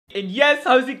And yes,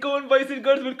 how's it going, boys and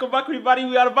girls? Welcome back, everybody.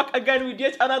 We are back again with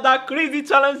yet another crazy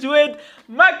challenge with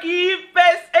Mackie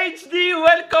PES HD.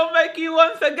 Welcome, Mackie,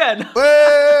 once again.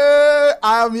 Hey,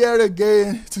 I am here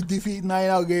again to defeat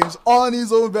 9 games on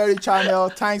his own very channel.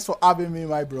 Thanks for having me,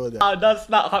 my brother. That's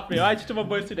not happening. Right, to my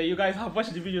boys today. You guys have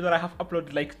watched the video that I have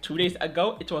uploaded like 2 days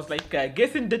ago. It was like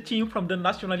guessing the team from the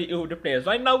National League of the players.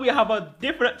 Right now, we have a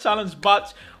different challenge,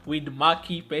 but with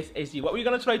Mackie PES HD. What we're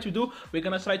gonna try to do, we're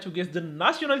gonna try to guess the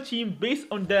national team based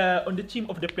on the team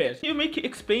of the players. Can you make it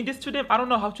explain this to them? I don't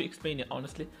know how to explain it,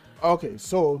 honestly. Okay,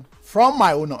 so from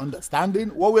my own understanding,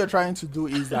 what we're trying to do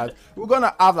is that we're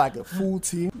gonna have like a full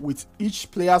team with each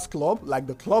player's club, like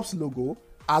the club's logo,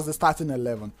 as the starting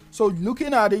 11. So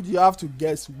looking at it, you have to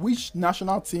guess which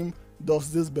national team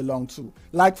does this belong to.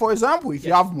 Like for example, if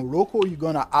you have Morocco, you're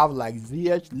gonna have like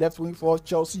ZH, left wing for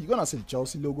Chelsea. You're gonna see the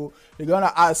Chelsea logo. You're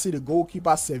gonna see the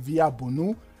goalkeeper Sevilla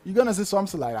Bonu. You're gonna see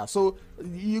something like that. So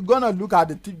you're gonna look at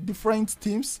the different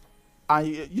teams, and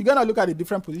you're gonna look at the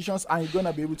different positions, and you're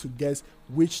gonna be able to guess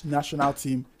which national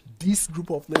team this group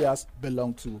of players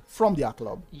belong to from their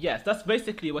club. Yes, that's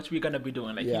basically what we're gonna be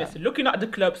doing. Like, listen, looking at the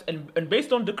clubs and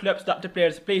based on the clubs that the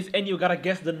players plays, and you gotta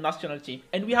guess the national team.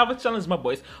 And we have a challenge, my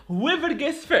boys. Whoever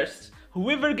guesses first,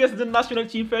 whoever gets the national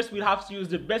team first, will have to use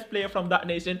the best player from that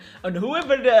nation, and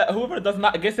whoever does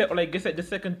not guess it, or like guess it the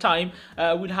second time,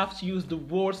 will have to use the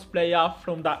worst player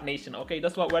from that nation. Okay,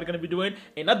 that's what we're gonna be doing.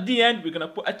 And at the end, we're gonna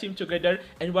put a team together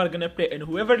and we're gonna play. And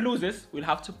whoever loses will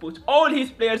have to put all his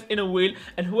players in a wheel,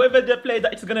 and whoever the player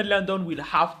that it's gonna land on will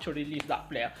have to release that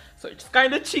player. So it's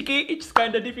kind of tricky, it's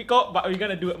kind of difficult, but we're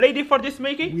gonna do it. Ready for this,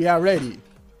 Mackie? We are ready.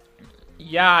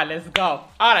 Yeah, let's go.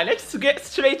 Alright, let's get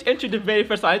straight into the very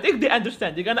first one. I think they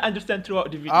understand. They're gonna understand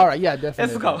throughout the video. Alright, yeah,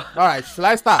 definitely. Let's go. Alright, shall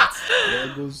I start?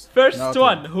 First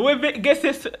one. Whoever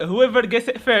guesses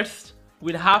it first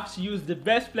will have to use the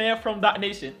best player from that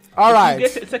nation. Alright. If you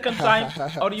guess it second time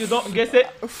or you don't guess it,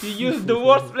 you use the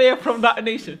worst player from that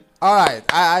nation. Alright,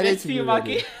 I Let's see,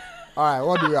 Mackie. Alright,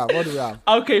 what do we have? What do we have?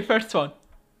 Okay, first one.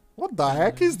 What the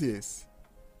heck is this?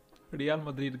 Real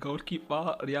Madrid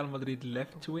goalkeeper, Real Madrid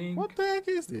left wing. What the heck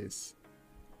is this?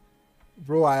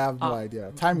 Bro, I have no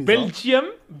idea. Time is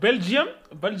Belgium.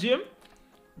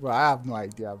 Bro, I have no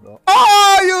idea, bro.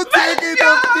 Oh, you taking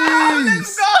the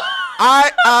piece!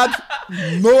 I had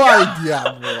no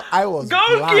idea, bro. I was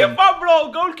goalkeeper, blind.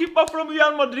 bro. Goalkeeper from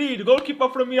Real Madrid. Goalkeeper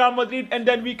from Real Madrid, and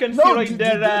then we can see right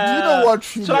there. Do you know what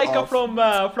threw me striker off?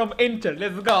 from Inter.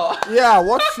 Let's go. Yeah,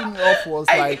 what threw me off was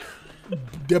like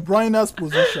De Bruyne's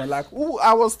position. Like, oh,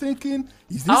 I was thinking,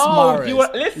 is this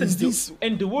Mahrez?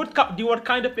 In the World Cup, they were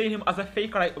kind of playing him as a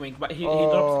fake right wing, but he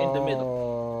drops in the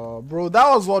middle. Bro, that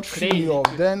was what threw me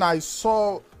off. Then I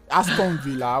saw Aston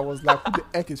Villa. I was like, who the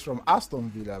heck is from Aston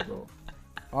Villa, bro?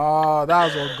 Oh, that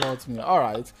was what got me.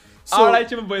 Alright. So, alright,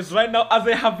 boys, right now, as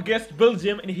I have guessed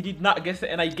Belgium and he did not guess it,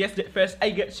 and I guessed it first, I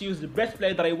get to use the best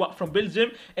player that I want from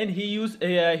Belgium, and he's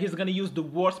gonna use the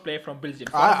worst player from Belgium.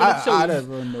 So I don't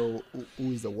even know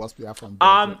who is the worst player from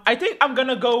Belgium. I think I'm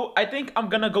gonna go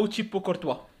Thibaut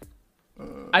Courtois.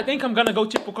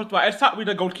 I'll start with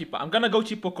the goalkeeper. I'm gonna go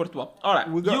Thibaut Courtois. Alright,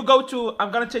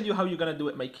 I'm gonna tell you how you're gonna do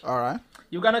it, Mike. Alright.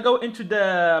 You're gonna go into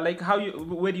the, like,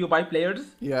 where do you buy players?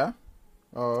 Yeah.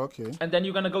 Oh, okay. And then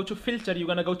you're gonna go to filter, you're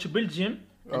gonna go to Belgium,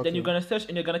 and then you're gonna search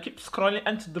and you're gonna keep scrolling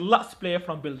until the last player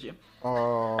from Belgium.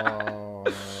 Oh,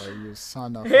 you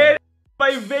son of Here,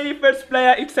 my very first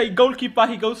player, it's a goalkeeper.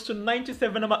 He goes to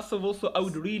 97 max level, so I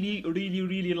would really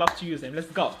love to use him.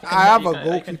 Let's go. I have a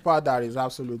goalkeeper that is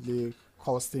absolutely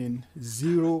costing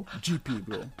 0 GP,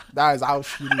 bro. That is how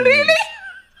shitty it is.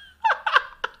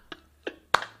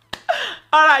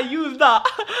 Alright, use that.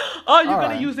 Oh, you're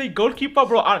gonna use a goalkeeper,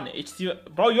 bro? Aren't it?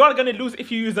 Bro, you are gonna lose if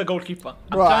you use a goalkeeper.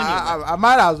 Bro, I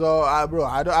might as well, bro.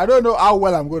 I don't know how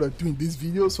well I'm gonna do in this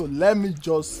video, so let me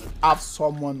just have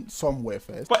someone somewhere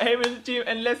first. Put him in the team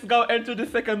and let's go into the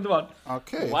second one.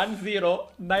 Okay. 1-0,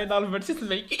 9-0 versus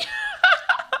Mackie.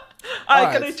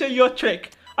 Alright, can I tell you a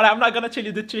trick? Alright, I'm not gonna tell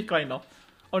you the trick right now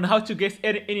on how to guess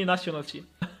any national team.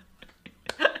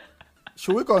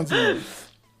 Should we continue?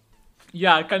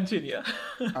 Yeah, continue.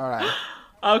 Alright.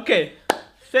 Okay.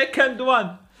 Second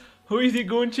one. Who is it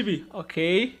going to be?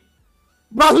 Okay.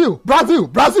 Brazil!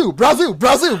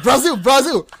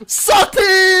 Suck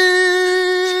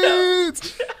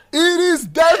it! It is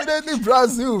definitely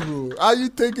Brazil, bro. Are you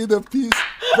taking the piece?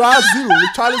 Brazil.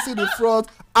 With Charles in the front,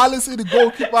 Alice in the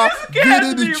goalkeeper,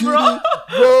 Vidi the Judy.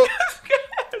 Bro,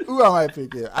 who am I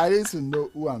picking? I need to know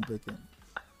who I'm picking.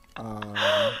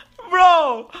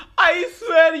 Bro, I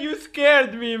swear you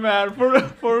scared me, man.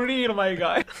 For real, my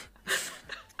guy.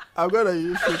 I'm gonna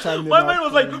use the time. My man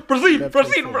was like, proceed.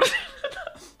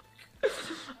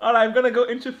 Alright, I'm gonna go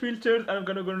into filters and I'm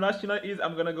gonna go nationalities.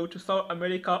 I'm gonna go to South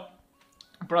America,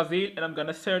 Brazil, and I'm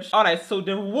gonna search. Alright, so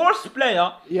the worst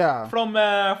player from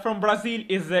Brazil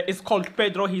is called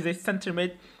Pedro. He's a center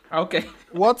mid. Okay.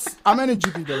 How many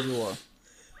GP does he want?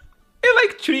 It's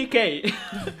like 3K.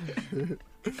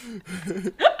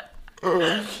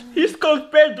 He's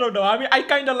called Pedro though. I mean, I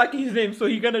kind of like his name, so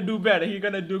he's gonna do better. He's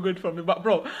gonna do good for me. But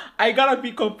bro, I gotta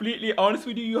be completely honest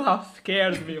with you. You have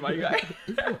scared me, my guy.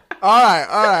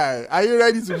 Alright. Are you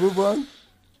ready to move on?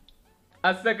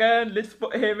 A second, let's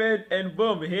put him in, and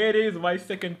boom, here is my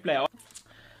second player.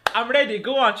 I'm ready.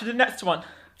 Go on to the next one.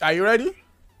 Are you ready?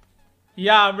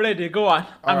 Yeah, I'm ready. Go on.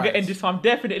 I'm right. getting this one. I'm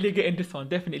definitely getting this one.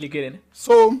 Definitely getting it.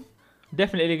 So,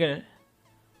 definitely getting it.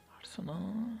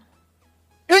 Arsenal.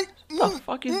 What the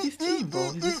fuck is this team, bro?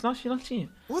 Is this national team?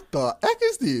 What the heck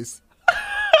is this?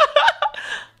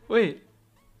 Wait.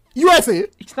 USA!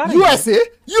 It's not USA!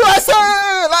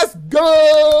 USA! Let's go!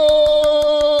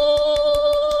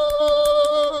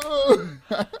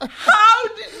 How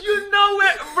did you know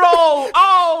it, bro?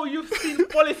 Oh, you've seen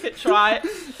Pulisic, right?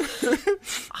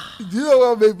 Do you know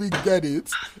what made me get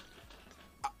it?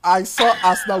 I saw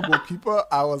Arsenal goalkeeper.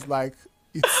 I was like,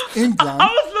 it's England. I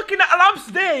was looking at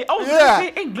Ramsdale. I was going to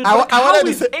say England. I how wanted to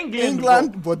is say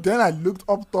England, but then I looked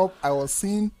up top. I was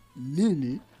seeing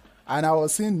Lille and I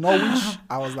was seeing Norwich.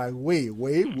 I was like, wait.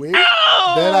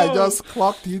 Oh! Then I just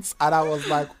clocked it and I was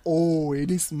like, oh, it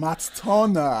is Matt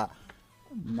Turner.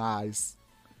 Nice.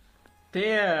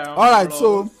 Damn. Alright,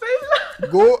 bro. so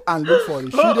go and look for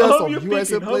the shoulders of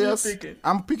USA picking? players.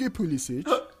 I'm picking Pulisic.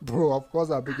 Bro, of course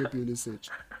I'm picking Pulisic.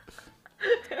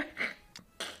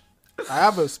 I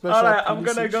have a special. Alright, I'm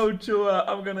gonna go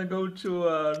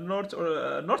to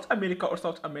North America or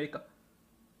South America.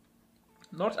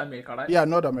 North America, right? Yeah,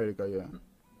 North America, yeah.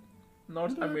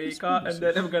 North America, and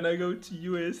then I'm gonna go to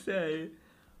USA.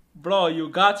 Bro, you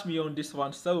got me on this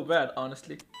one so bad,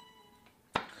 honestly.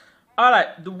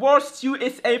 Alright, the worst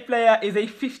USA player is a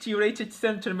 50 rated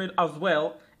center mid as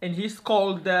well, and he's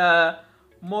called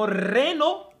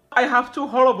Moreno. I have two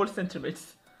horrible center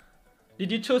mids.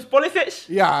 Did you choose Pulisic?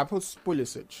 Yeah, I put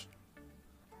Pulisic.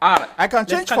 Alright. I can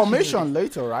change formation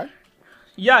later, right?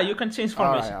 Yeah, you can change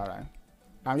formation. Alright.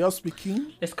 I'm just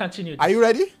speaking. Let's continue. Are you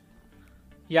ready?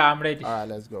 Yeah, I'm ready. Alright,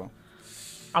 let's go.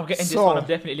 I'm getting this one. I'm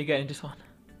definitely getting this one.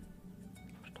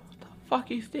 What the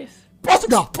fuck is this?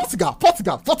 Portugal.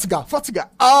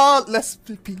 Let's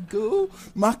flip it go.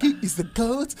 Mackie is the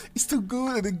GOAT. It's too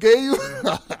good in the game.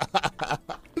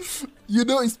 You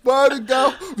know it's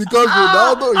Portugal because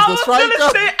Ronaldo is the striker.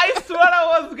 I swear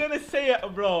I was gonna say it,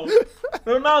 bro.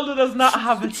 Ronaldo does not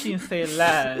have a team, say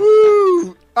less.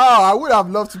 Oh, I would have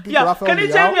loved to pick Rafael Can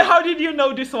you tell me how did you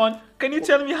know this one?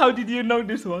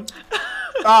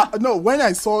 No, when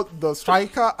I saw the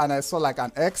striker and I saw like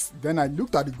an X, then I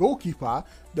looked at the goalkeeper,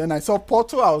 then I saw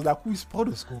Porto, I was like, who is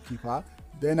Porto's goalkeeper?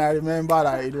 Then I remember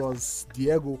that it was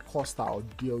Diego Costa or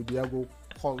Diego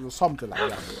Costa, something like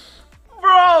that.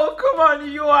 Bro, come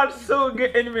on, you are so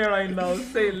getting me right now.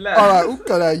 Say less. Alright, who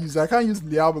can I use? I can't use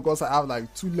Leao because I have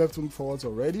like 2 left wing forwards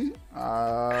already.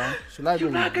 Should I go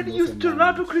You're not gonna use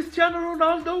Ronaldo, Cristiano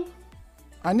Ronaldo?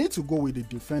 I need to go with the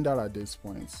defender at this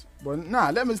point. But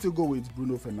let me still go with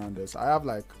Bruno Fernandes. I have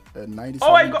like a 97.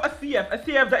 Oh, I got a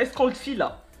CF that is called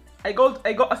Sila. I got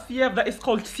a CF that is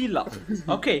called Sila.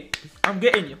 Okay, I'm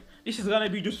getting you. This is gonna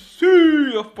be the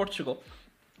sea of Portugal.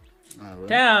 Right.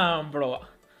 Damn, bro.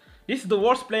 This is the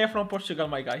worst player from Portugal,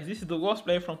 my guys. This is the worst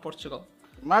player from Portugal.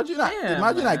 Imagine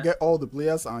I get all the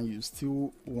players and you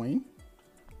still win.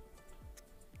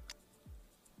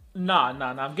 Nah.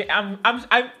 I'm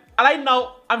right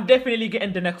now. I'm definitely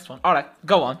getting the next one. All right,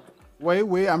 go on.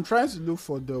 Wait. I'm trying to look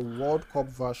for the World Cup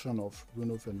version of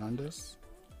Bruno Fernandes.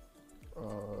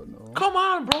 No. Come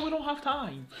on, bro. We don't have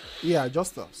time. Yeah,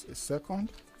 just a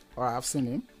second. All right, I've seen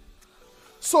him.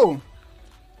 So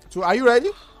are you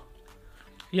ready?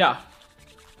 Yeah.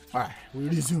 All right, we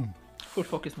resume. Full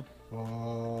focus, man.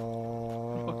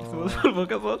 Full focus, man. What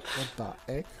the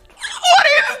heck? What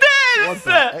is this? What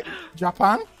the heck?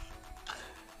 Japan?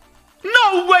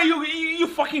 No way you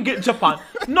fucking get Japan.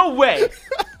 No way.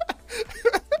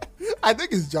 I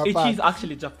think it's Japan. It is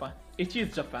actually Japan. It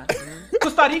is Japan.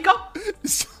 Costa Rica?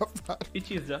 It's Japan. It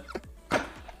is Japan.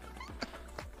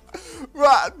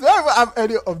 Right, do I ever have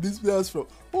any of these players from?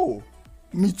 Oh,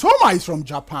 Mitoma is from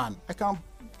Japan. I can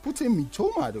put in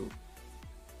Mitoma though.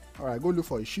 Alright, go look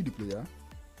for a shitty player.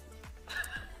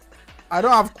 I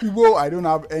don't have Kubo. I don't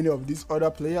have any of these other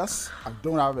players. I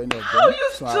don't have any of them. How you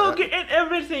still getting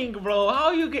everything, bro? How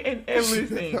you getting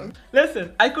everything?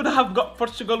 Listen, I could have got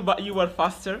Portugal, but you were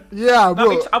faster. Yeah, bro.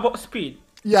 Now it's about speed.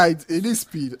 Yeah, it is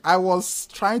speed. I was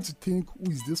trying to think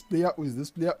who is this player, who is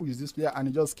this player, who is this player, and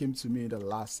it just came to me in the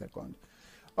last second.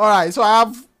 All right, so I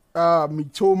have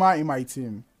Mitoma in my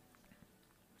team.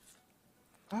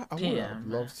 I would have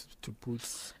loved to put.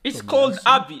 It's called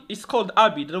Abi. It's called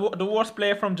Abi. The worst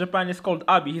player from Japan is called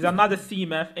Abi. He's another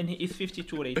CMF and he is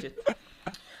 52 rated.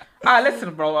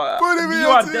 Listen, bro. You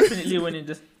are definitely winning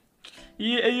this.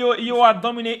 You are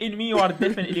dominating me. You are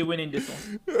definitely winning this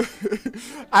one.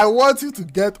 I want you to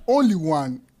get only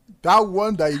one. That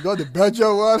one that you got, the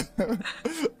Belgian one. And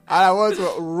I want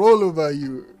to roll over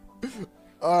you.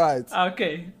 All right.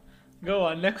 Okay. Go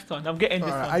on. Next one. I'm getting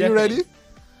this one. Are you ready?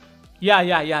 Yeah.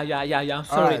 I'm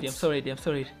so ready. I'm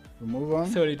so ready. We move on.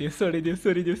 I'm so ready.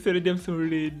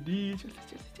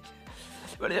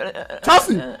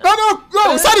 Chelsea!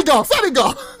 Go! Senegal!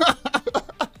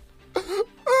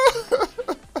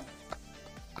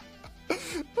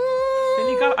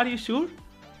 Senegal, are you sure?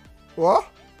 What?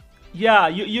 Yeah,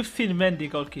 you've seen Mendy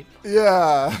goalkeeper.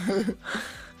 Yeah.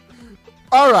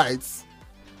 Alright.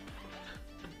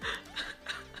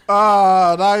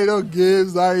 Now you don't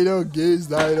gives.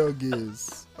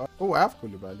 Oh, I have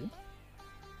Koulibaly.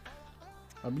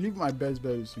 I believe my best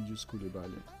bet is to use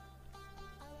Koulibaly.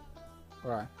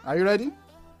 Alright, are you ready?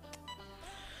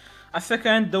 A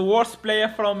second, the worst player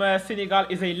from Senegal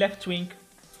is a left wing.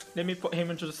 Let me put him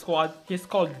into the squad. He's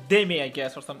called Deme, I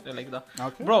guess, or something like that.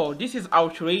 Okay. Bro, this is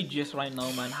outrageous right now,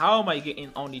 man. How am I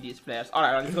getting only these players?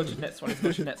 Alright, let's go to the next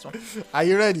one. Are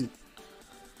you ready?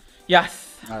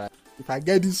 Yes. Alright. If I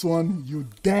get this one, you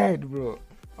dead, bro.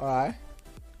 Alright.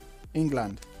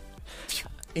 England.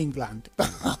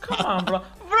 Come on, bro.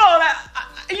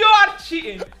 You are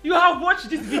cheating. You have watched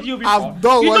this video before. I've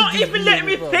done You don't even let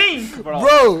me think, bro.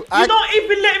 You don't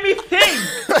even let me think.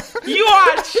 You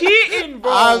are cheating,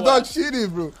 bro. I'm not cheating,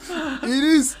 bro. It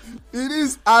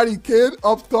is Harry Kane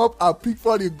up top and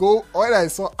Pickford the goal. When I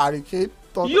saw Harry Kane,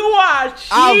 you are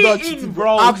cheating,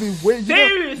 bro. I've been waiting.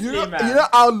 Seriously, man. You know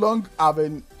how long I've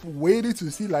been waiting to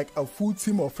see like a full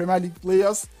team of Premier League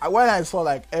players? When I saw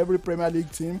like every Premier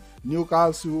League team,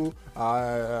 Newcastle,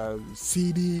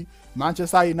 CD,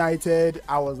 Manchester United,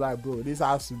 I was like, bro, this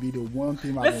has to be the one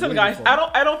team. Listen, guys, for.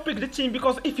 I don't pick the team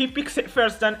because if he picks it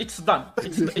first, then it's done.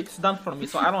 It's done for me,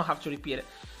 so I don't have to repeat it.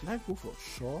 Should I go for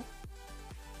Shaw?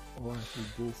 Or I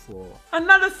should go for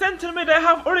another centre mid? I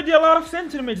have already a lot of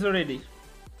centre mids already.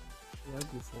 Should I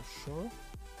go for Shaw?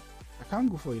 I can't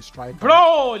go for a striker.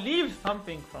 Bro, leave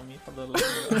something from me for the love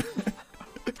of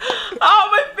how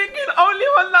am I picking only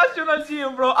one national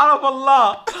team, bro? Out of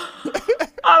Allah.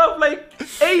 Out of like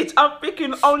 8, I'm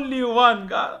picking only one.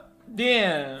 God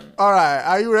damn. Alright,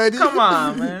 are you ready? Come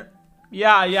on, man.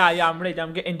 Yeah, I'm ready.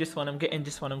 I'm getting this one.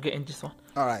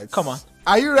 Alright. Come on.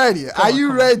 Are you ready? Are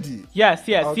you ready? Yes.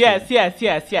 Okay.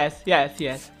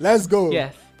 Yes. Let's go.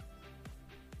 Yes.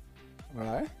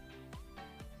 Alright.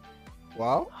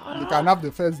 Wow. You can have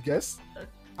the first guess.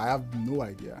 I have no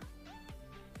idea.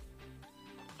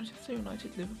 Manchester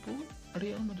United, Liverpool,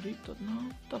 Real Madrid,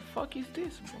 Tottenham. The fuck is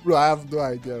this, bro? I have no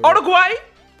idea. Bro. Uruguay?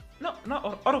 No,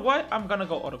 Uruguay. I'm gonna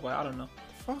go Uruguay. I don't know.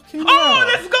 Fucking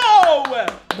let's go!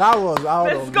 That was out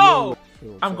Let's go!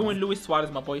 I'm going Luis Suarez,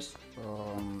 my boys.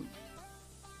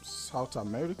 South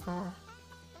America.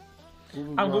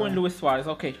 I'm going Luis Suarez.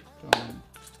 Okay.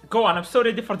 Go on. I'm so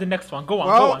ready for the next one. Go on.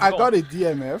 Well, go on, I got a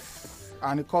DMF,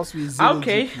 and it cost me 0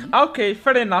 GP. Okay.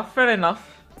 Fair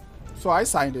enough. So I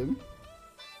signed him.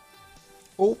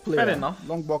 Old player. Fair enough.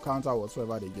 Long ball counter,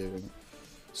 whatsoever they gave him.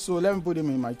 So let me put him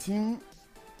in my team.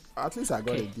 At least I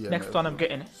got a DMF. Next one, I'm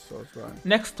getting it. So it's fine.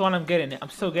 Next one, I'm getting it. I'm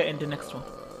still getting the next one.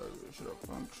 Should have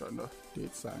found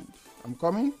date signed. I'm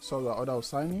coming. So the order of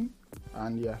signing,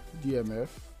 and yeah, DMF.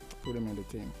 Put him in the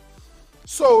team.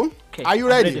 So, are you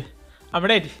ready? I'm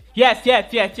ready. Yes.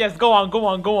 Go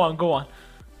on.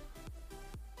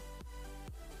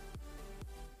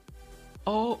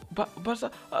 Oh, but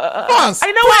France!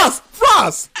 I know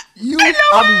France! You have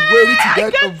been waiting to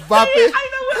get Mbappe.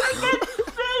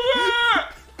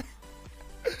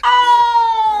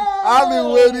 I've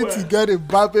been waiting to get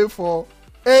Mbappe for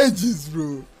ages,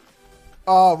 bro.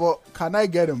 But can I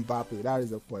get Mbappe? That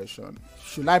is the question.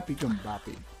 Should I pick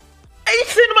Mbappe?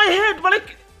 It's in my head, but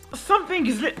like something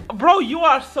is bro, you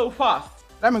are so fast.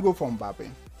 Let me go for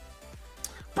Mbappe.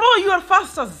 Bro, you are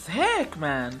fast as heck,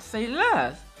 man. Say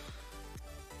less.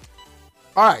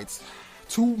 Alright,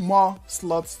 2 more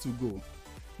slots to go.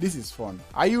 This is fun.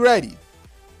 Are you ready?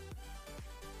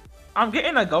 I'm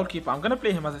getting a goalkeeper. I'm gonna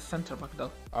play him as a center back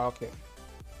though. Okay.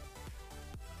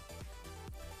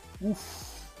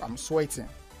 Oof, I'm sweating.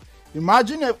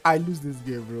 Imagine if I lose this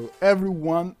game, bro.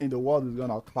 Everyone in the world is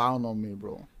gonna clown on me,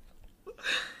 bro.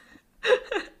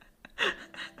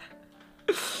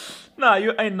 Nah,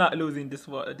 you ain't not losing this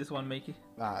one, Mackie.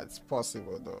 Nah, it's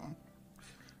possible though.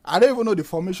 I don't even know the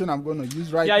formation I'm gonna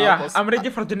use right now. Yeah. I'm ready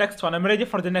for the next one. I'm ready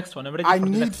for the next one. Come on. I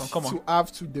need to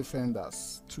have two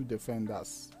defenders.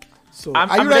 So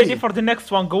I'm ready for the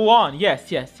next one. Go on.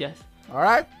 Yes. All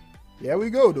right. Here we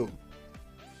go though.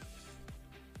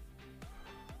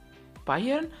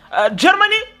 Bayern?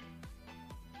 Germany?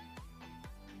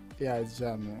 Yeah, it's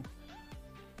Germany.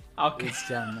 Okay. It's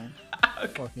Germany.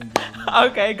 Okay. Fucking Germany.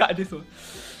 Okay, I got this one.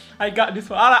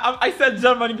 I said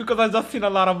Germany because I just seen a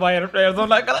lot of Bayern players. I'm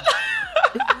like,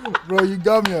 bro, you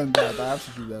got me on that. I have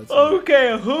to do that.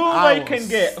 Okay, whom I can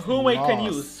get, whom I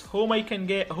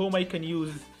can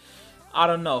use. I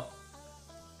don't know.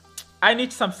 I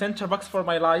need some center backs for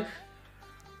my life.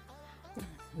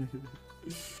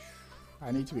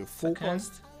 I need to be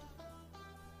focused.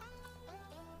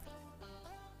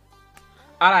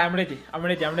 Alright, I'm ready. I'm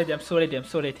so ready.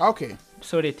 Okay.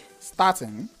 So ready.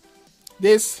 Starting.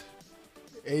 This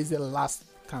is the last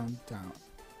countdown.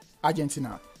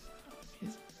 Argentina.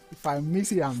 If I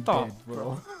miss it, I'm dead,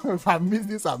 bro. If I miss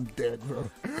this, I'm dead, bro.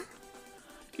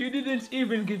 You didn't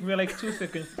even give me like 2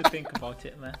 seconds to think about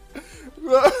it, man.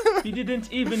 Bro. You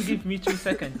didn't even give me 2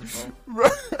 seconds, bro.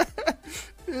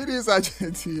 It is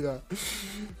Argentina.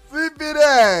 Flipping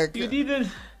heck. You didn't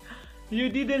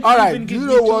Alright, even give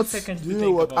me 2 seconds to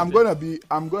think about it.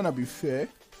 I'm gonna be fair.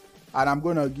 And I'm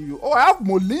gonna give you. Oh, I have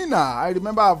Molina. I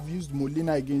remember I've used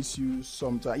Molina against you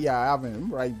sometime. Yeah, I have him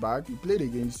right back. He played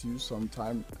against you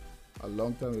sometime a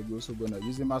long time ago. So I'm gonna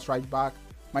use him as right back.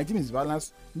 My team is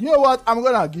balanced. You know what? I'm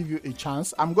gonna give you a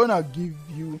chance. I'm gonna give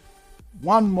you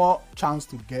one more chance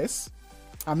to guess.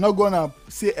 I'm not gonna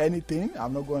say anything.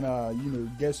 I'm not gonna,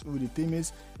 guess who the team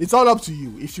is. It's all up to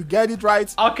you. If you get it right,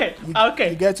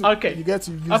 you get to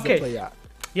use the player.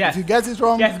 Yeah. If you get it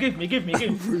wrong, yes, give me.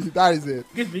 That is it.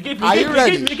 Give me. Are you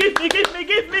ready? Give me.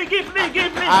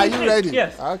 Are you ready?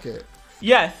 Yes. Okay.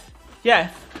 Yes.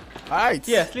 All right.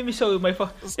 Yes. Let me show you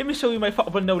my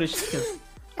football knowledge skills.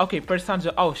 Okay,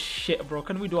 Persanjo. Oh shit, bro.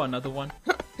 Can we do another one?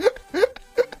 What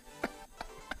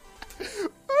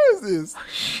is this? Oh,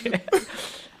 shit.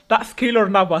 That's Keylor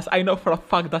Navas. I know for a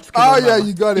fact that's Keylor Navas. Yeah,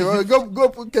 you got it. Well, go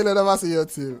put Keylor Navas in your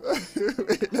team.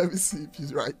 Wait, let me see if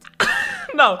he's right.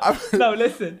 No,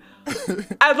 listen.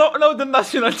 I don't know the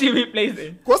national team he plays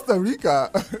in. Costa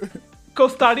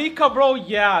Rica, bro.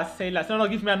 Yeah, say less. No,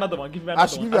 give me another one. Give me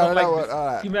another one. All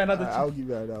right. Give me another. I'll give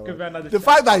you another one. Give me another. The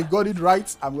fact that you got it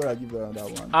right, I'm gonna give you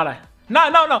another one. All right.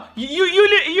 No.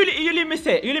 You let me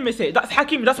say. That's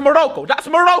Hakimi. That's Morocco.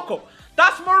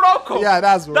 Yeah,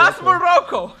 that's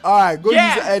Morocco. All right, go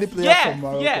use any player from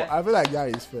Morocco. Yeah. I feel like that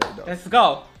is fair though. Let's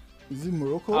go. Is it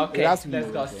Morocco? Okay, let's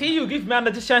go. See, you give me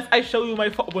another chance. I show you my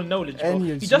football knowledge, bro.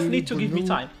 You just need to give me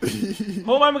time.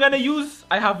 Whom I'm gonna use?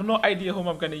 I have no idea whom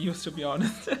I'm gonna use, to be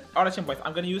honest. Alright, boys,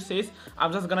 I'm gonna use this.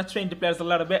 I'm just gonna train the players a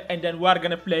little bit, and then we're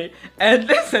gonna play. And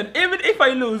listen, even if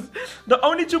I lose, the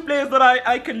only 2 players that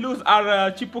I can lose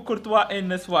are Chipo Courtois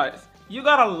and Suarez. You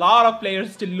got a lot of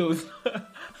players to lose.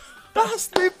 That's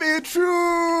sleeping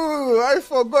true. I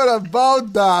forgot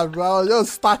about that, bro. I was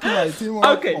just stacking my team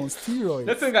on steroids.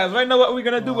 Listen, guys, right now what we're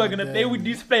gonna do, we're gonna play with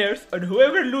these players, and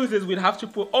whoever loses will have to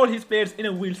put all his players in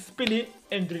a wheel, spin it,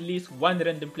 and release one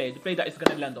random player. The player that is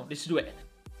gonna land on. Let's do it.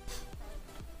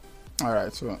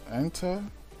 Alright, so enter.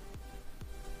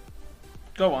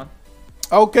 Go on.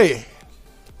 Okay.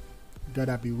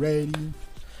 Gotta be ready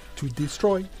to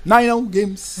destroy 9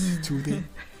 games today.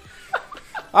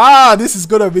 This is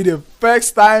gonna be the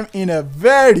first time in a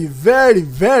very, very,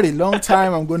 very long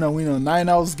time I'm gonna win on 9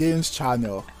 Hours Games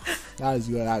channel. That is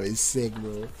gonna be sick,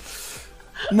 bro.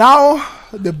 Now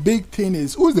the big thing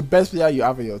is, who's the best player you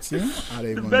have in your team? I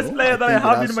don't even know. The best player that I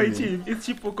have in my team is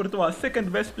Chipo Courtois.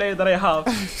 Second best player that I have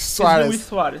is Luis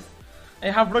Suarez.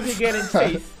 I have Rodriguez and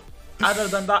Chase. Other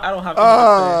than that, I don't have any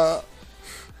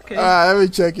okay. Let me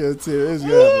check your team. It's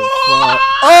gonna be fun.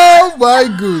 Oh my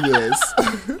goodness.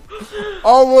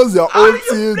 Almost your own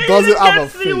team doesn't have a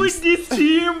face. With this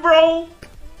team, bro.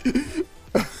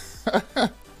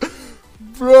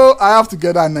 Bro, I have to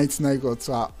get that 99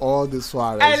 Courtois or the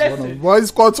Suarez. Hey, but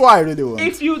it's Courtois I really want.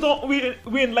 If you don't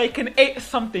win like an 8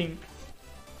 something,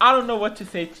 I don't know what to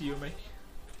say to you, man.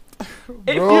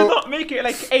 If you don't make it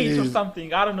like 8 or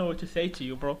something, I don't know what to say to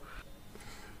you, bro.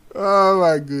 Oh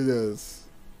my goodness.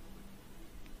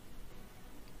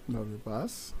 Lovely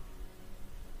pass.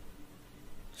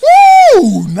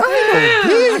 Woo! 9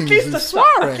 games. At least a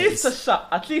shot.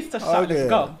 Okay. Let's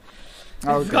go.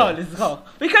 Let's go.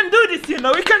 We can do this,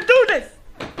 we can do this.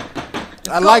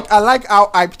 I like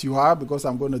how hyped you are, because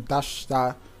I'm gonna dash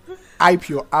that hype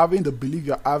you're having, the belief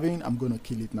you're having. I'm gonna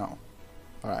kill it now.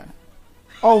 Alright.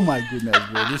 Oh my goodness,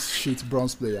 bro. This shit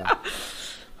bronze player.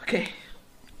 Okay.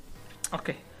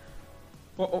 Okay.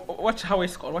 Watch how I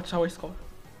score. Watch how I score.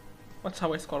 Watch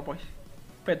how I score, boy.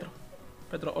 Pedro.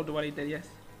 Pedro all the way there, yes.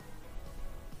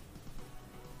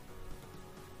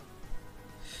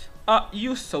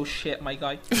 You so shit, my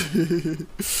guy.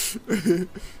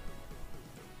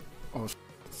 Oh,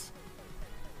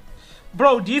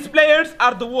 bro, these players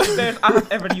are the worst players I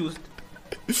have ever used.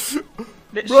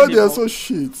 Bro, they are so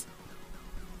shit.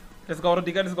 Let's go,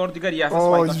 Rudiger. Let's go, Rudiger. Yes, that's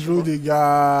oh, it's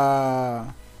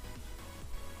Rudiger.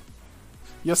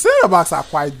 Your center backs are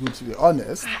quite good, to be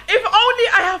honest. If only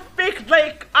I have picked,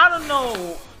 like, I don't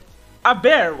know, a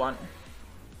bear one.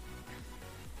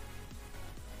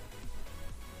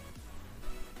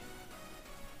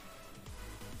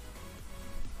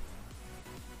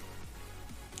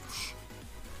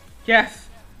 Yes.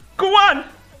 Go on.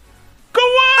 Go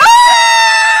on.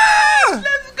 Ah!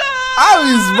 Let's go. How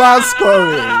is man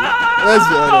scoring? Let's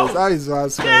be honest. How is man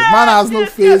scoring? Man has no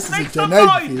face. It's a generic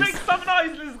face. Make some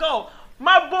noise. Let's go.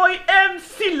 My boy M.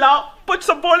 Silla puts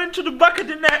a ball into the back of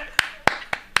the net.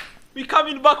 We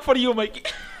coming back for you, Mikey.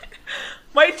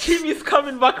 My team is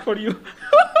coming back for you.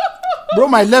 Bro,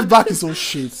 my left back is so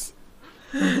shit.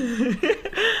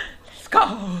 Let's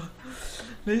go.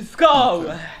 Let's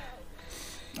go.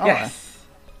 Okay. Yes.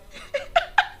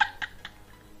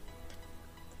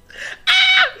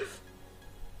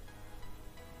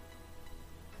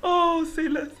 Oh, say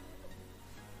less.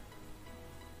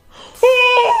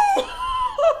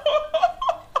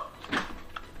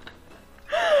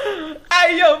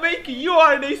 Hey, yo, Mackie, you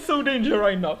are so dangerous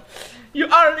right now. You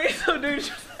are so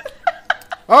dangerous.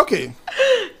 Okay.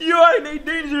 You are in a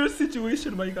dangerous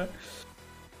situation, my God.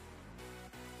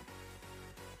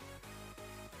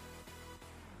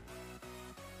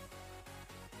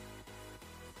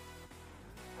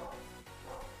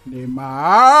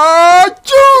 Neymar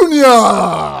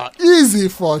Jr. Easy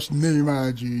for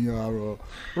Neymar Jr. Bro.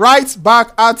 Right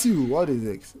back at you. What is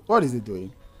it? What is it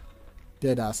doing?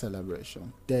 Dead ass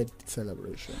celebration. Dead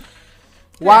celebration.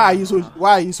 Why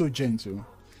are you so gentle?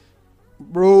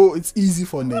 Bro, it's easy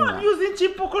for Neymar. I'm using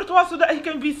Chipo Courtois so that he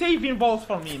can be saving balls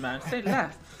for me, man. Say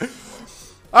less.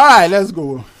 Alright, let's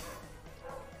go.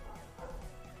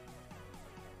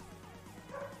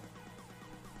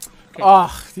 Okay.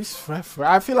 Oh, this ref.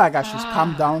 I feel like I should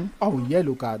calm down. Oh,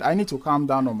 yellow card. I need to calm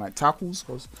down on my tackles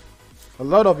because a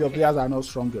lot of your players are not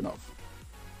strong enough.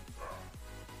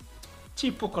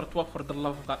 Chipo Courtois, for the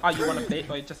love of God. You want to play?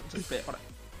 Or just play it?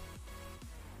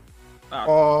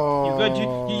 Oh. You good?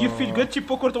 You feel good,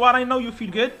 Chipo Courtois? I know you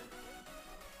feel good.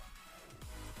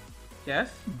 Yes.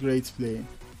 Great play.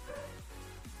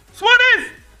 Suarez!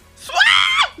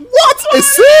 What a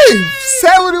save!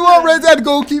 71 rated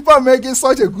goalkeeper making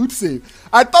such a good save.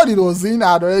 I thought it was in.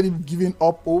 I had already given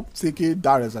up hope, taking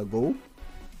that as a goal.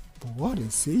 But what a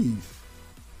save!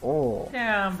 Oh.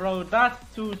 Damn, bro, that's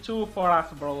 2-2 for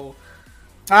us, bro.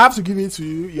 I have to give it to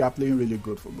you. You are playing really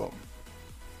good football.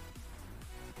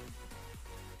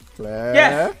 Claire.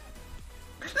 Yes.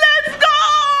 Let's go!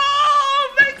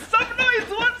 Make some noise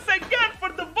once again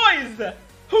for the boys.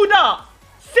 Huda,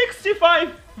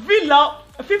 65 Villa,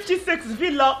 56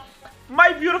 Villa.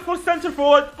 My beautiful centre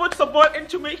forward puts the ball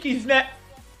into Mackie's net.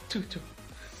 2-2.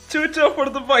 2-2 for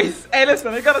the boys. Hey,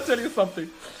 listen, I gotta tell you something.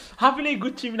 Having a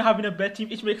good team and having a bad team,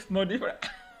 it makes no difference.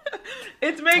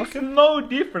 It makes no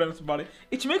difference, buddy.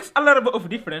 It makes a little bit of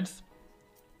difference.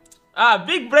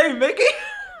 Big brain, Mackie.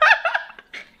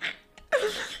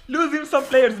 Losing some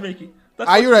players, Mackie. That's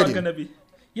Are you ready? Gonna be.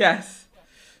 Yes.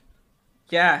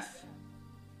 Yes.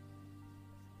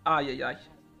 Yeah.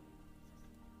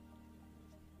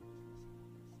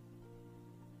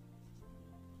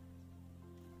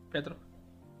 Pedro.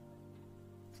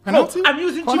 Penalty? No, I'm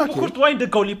using Chipo Courtois in the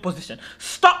goalie position.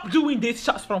 Stop doing these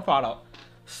shots from far out.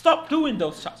 Stop doing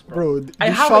those shots, bro. I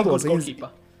have a good goalkeeper.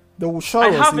 The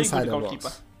shot was inside the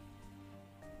box.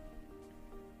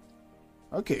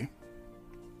 Okay.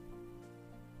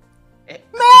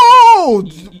 No!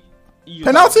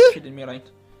 Penalty? Me, right?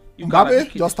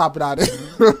 Mbappe, just tap it out.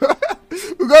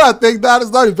 We're gonna take that.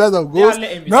 It's not the best of goals.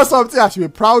 Not something I should be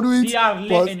proud with. They are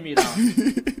letting me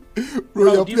down.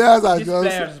 Bro, your players are just.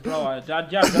 Players, bro, they are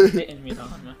just letting me down,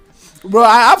 man. Bro,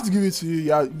 I have to give it to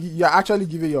you. You're actually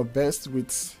giving your best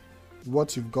with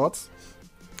what you've got,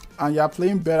 and you're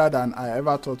playing better than I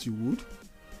ever thought you would.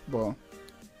 But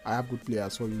I have good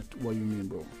players. What you mean,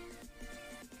 bro?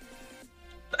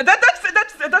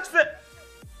 That's it.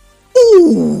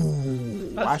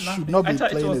 Ooh! I should not be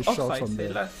playing a shot from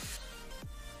there.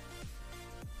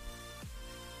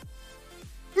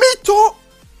 Mito!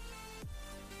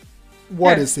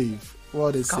 What a save.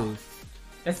 What a save.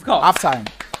 Let's go. Halftime.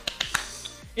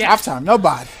 Yeah. Halftime. Not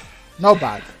bad. Not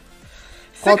bad.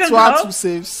 Second Courtois, half. 2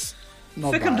 saves.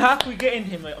 Not Second bad. half we get in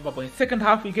him, my boy. Second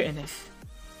half we get in him.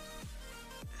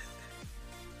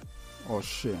 Oh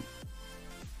shit.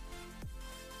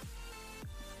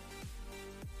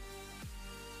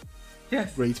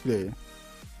 Yes. Great play.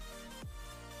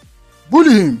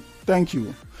 Bully him. Thank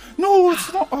you. No,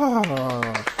 it's not.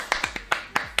 Ah.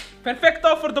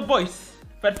 Perfecto for the boys.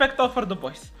 Perfecto for the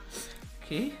boys.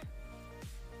 Okay.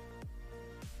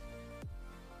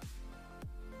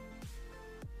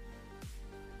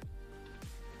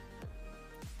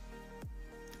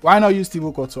 Why not use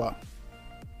Thibaut Courtois?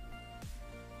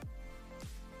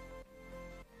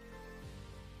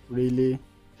 Really?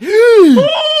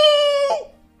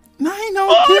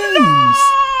 9-out games.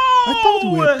 I thought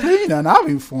we were playing and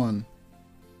having fun.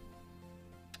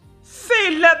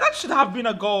 Say that should have been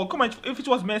a goal. Come on, if it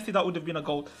was Messi, that would have been a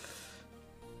goal.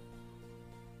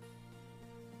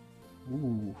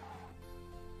 Ooh.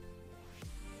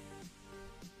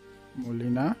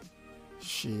 Molina.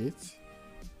 Shit.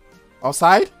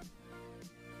 Offside?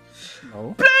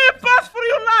 No. Play a pass for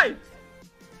your life.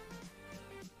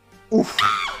 Oof.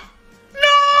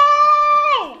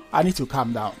 No! I need to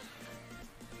calm down.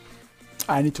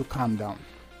 I need to calm down.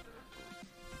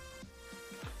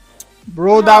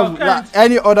 Bro, No, that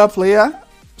any other player,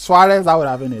 Suarez, that would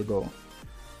have been a goal.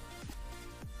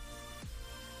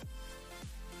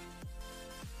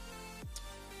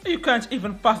 You can't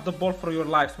even pass the ball for your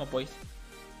lives, my boys.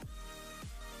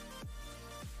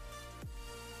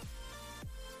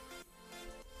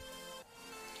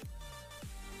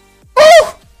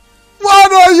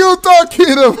 What are you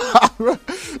talking about?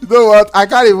 You know what? I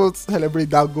can't even celebrate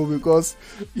that goal because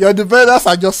your defenders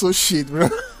are just so shit, bro.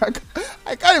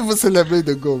 I can't even celebrate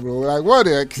the goal, bro. Like, what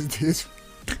the heck is this?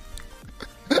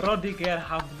 Rodiger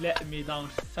have let me down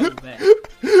so bad.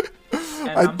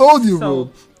 I told you,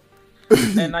 bro.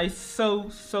 And I so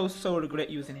regret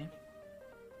using him.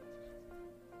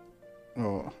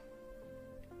 Oh.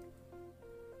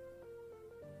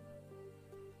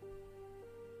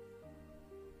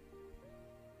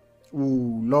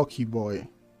 Ooh, lucky boy.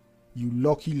 You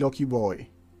lucky boy.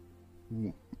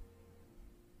 Ooh.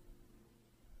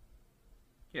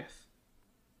 Yes.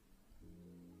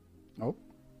 Nope.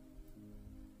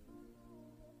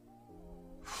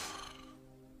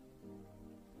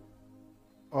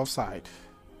 Offside.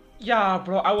 Yeah,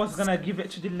 bro, I was gonna give it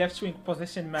to the left wing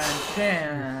position, man.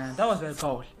 Damn, that was a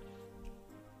goal.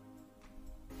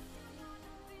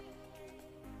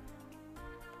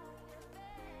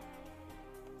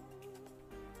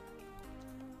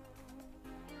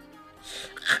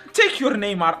 Take your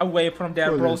Neymar away from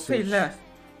there, bro. Say less.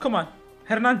 Come on,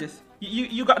 Hernandez.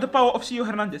 You got the power of Gio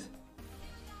Hernandez.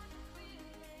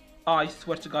 Oh, I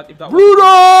swear to God, if that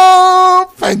Bruno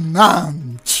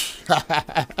Fernandes.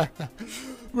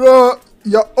 Bro,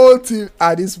 your whole team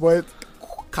at this point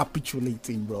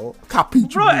capitulating, bro. Capitulating.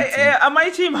 Bro, my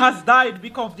team has died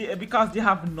because they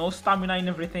have no stamina and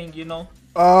everything, you know.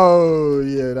 Oh,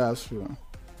 yeah, that's true.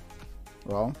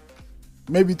 Well,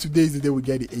 maybe today is the day we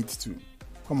get the 8-2.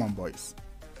 Come on, boys.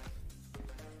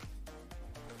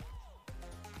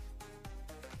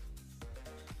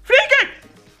 Free kick!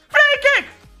 Free kick!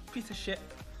 Piece of shit.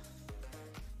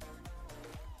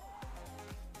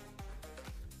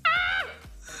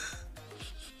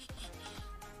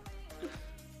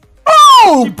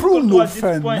 Oh, Bruno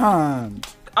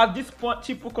Fernandes. At this point,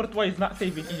 Thibaut Courtois is not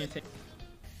saving anything.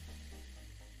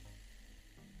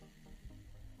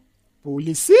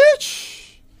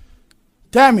 Pulisic.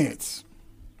 Damn it.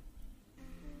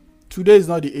 Today is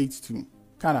not the 8-2.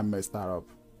 Kind of messed that up.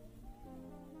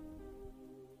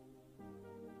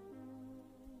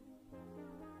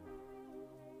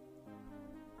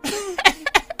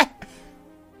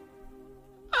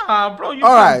 Bro, you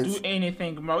can't do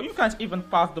anything, bro. You can't even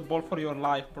pass the ball for your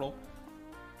life, bro.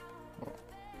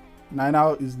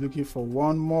 9-out is looking for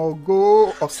one more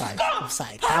goal. Offside.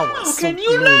 Offside. That was so Can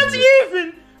you not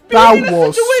even be that in a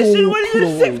was situation so where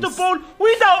you save the ball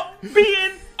without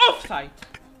being offside?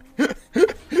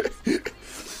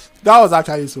 That was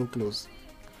actually so close.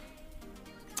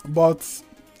 But,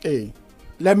 hey,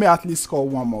 let me at least score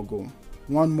one more goal.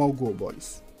 One more goal,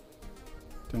 boys.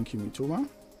 Thank you, Mitoma.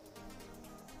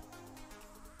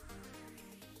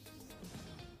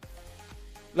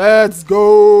 Let's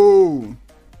go.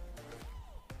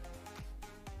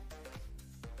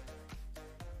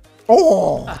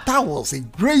 Oh, that was a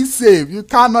great save. You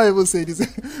cannot even say this.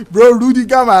 Bro,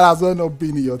 Rudiger might as well not be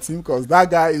in your team because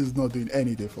that guy is not doing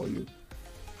anything for you.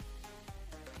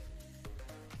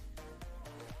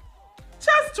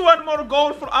 Just one more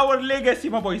goal for our legacy,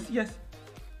 my boys. Yes.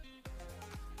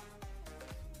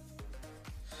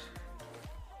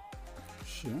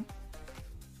 you.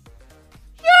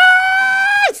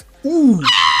 Yes! Ooh.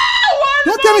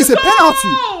 Don't tell me it's a penalty.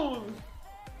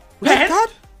 Red card?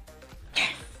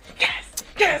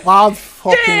 Yes. Bad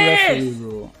fucking referee,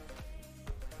 bro.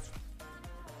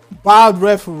 Bad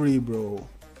referee, bro.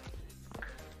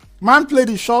 Man played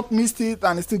the shot, missed it,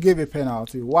 and he still gave a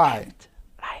penalty. Why?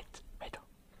 Right, middle.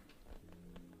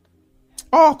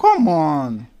 Oh, come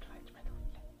on.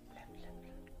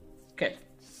 Okay.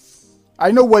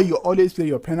 I know where you always play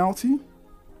your penalty.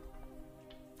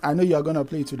 I know you're gonna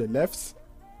play to the left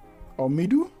or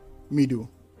middle. Middle.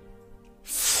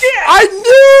 Yeah. I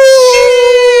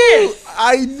knew! Yes.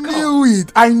 I knew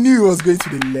it. I knew it was going to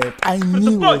the left. I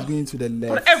knew it was going to the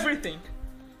left. For everything.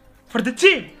 For the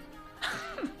team.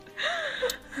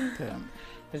 Damn.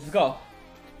 Let's go.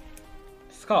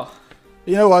 Let's go.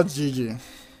 You know what, GG?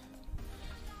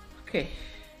 Okay.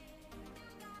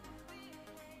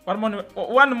 One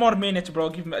more minute, bro.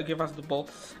 Give us the ball.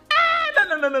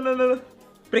 Ah, no.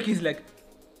 Break his leg.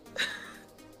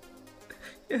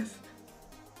 Yes.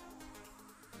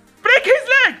 Break his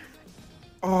leg!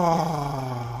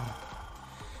 Oh.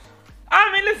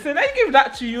 I mean, listen, I give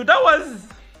that to you. That was...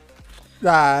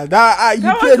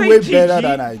 You played way better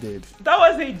than I did. That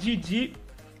was a GG.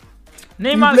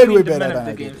 Neymar played way better than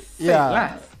I did.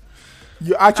 Yeah.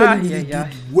 You actually really did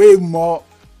way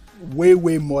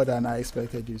more than I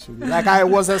expected you to. Like, I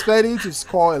was expecting to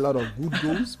score a lot of good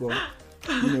goals, but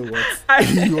you know what?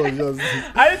 I'm gonna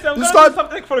do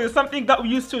something for you, something that we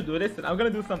used to do. Listen, I'm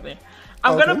gonna do something.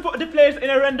 I'm gonna put the players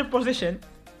in a random position.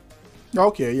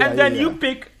 Okay, yeah. And then you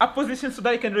pick a position so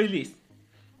that you can release.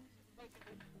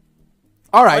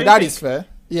 Alright, that is fair.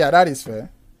 Yeah, that is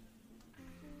fair.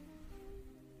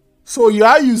 So you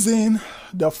are using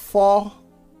the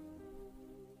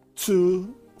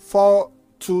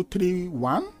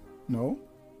 4-2-3-1? No.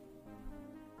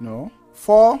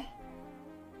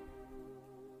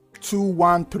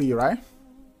 4-2-1-3, right?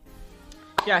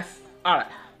 Yes. Alright.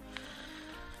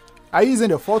 Are you using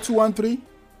the 4-2-1-3?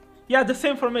 Yeah, the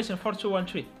same formation,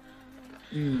 4-2-1-3.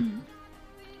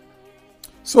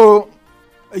 So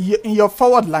in your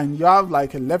forward line, you have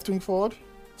like a left wing forward,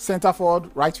 center forward,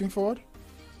 right wing forward?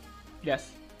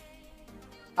 Yes.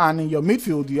 And in your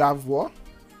midfield, you have what?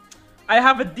 I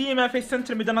have a DMFA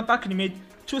center mid and attacking mid,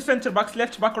 2 center backs,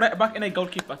 left back, right back, and a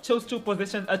goalkeeper. Chose 2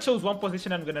 positions. I chose 1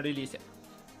 position. I'm gonna release it.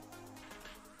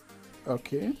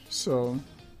 Okay, so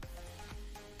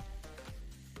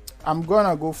I'm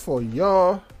gonna go for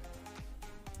your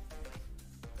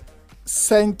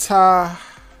center.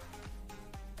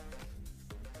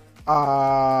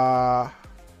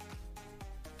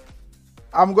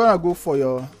 I'm gonna go for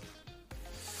your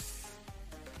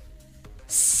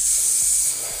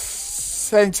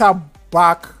center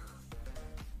back,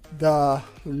 the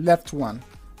left one.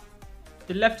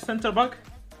 The left center back?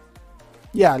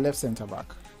 Yeah, left center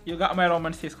back. You got my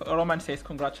Roman says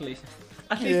congratulations.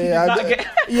 At least I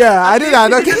did. I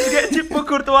don't get Thibaut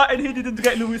Courtois and he didn't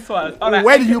get Luis Suarez. Right,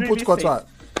 where did you put Courtois?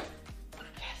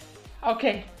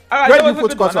 Okay. Alright, where did you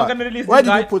put Courtois?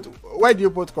 Where did you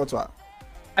put Courtois?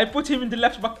 I put him in the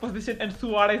left back position and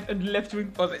Suarez in the left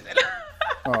wing position.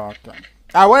 Oh, okay.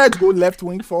 I wanted to go left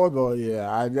wing forward, but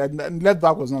yeah, left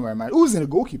back was not my mind. Who's in the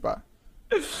goalkeeper?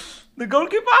 The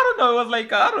goalkeeper, I don't know. It was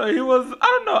like, I don't know. He was,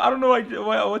 I don't know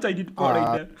what I did for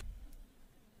right there.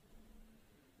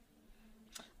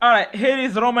 Alright, here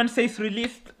is Roman Says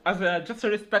released as just a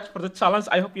respect for the challenge.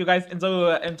 I hope you guys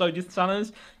enjoy this challenge.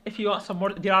 If you want some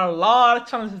more, there are a lot of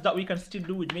challenges that we can still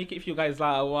do with Mackie. If you guys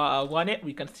want it,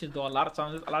 we can still do a lot of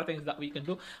challenges, a lot of things that we can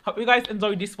do. Hope you guys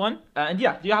enjoy this one. And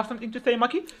yeah, do you have something to say,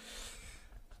 Mackie?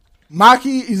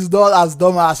 Mackie is not as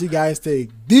dumb as you guys think.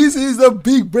 This is a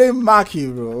big brain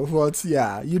Mackie, bro. But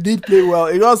yeah, you did play well.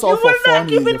 It was all for fun.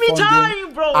 You were not giving me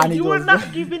time, bro. You were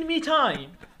not giving me time.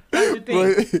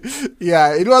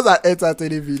 Yeah, it was an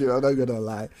entertaining video, I'm not gonna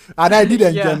lie. And I did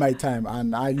enjoy my time,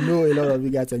 and I know a lot of you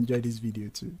guys enjoyed this video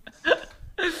too.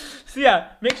 So yeah,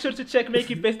 make sure to check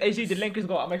Mackie PES HD. The link is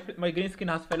going. My green screen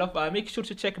has fell off. Make sure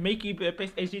to check Mackie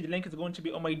PES HD. The link is going to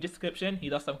be on my description. He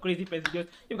does some crazy PES videos.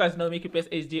 You guys know Mackie PES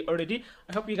HD already.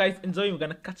 I hope you guys enjoy. We're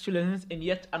gonna catch you in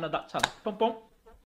yet another challenge. Pom pom.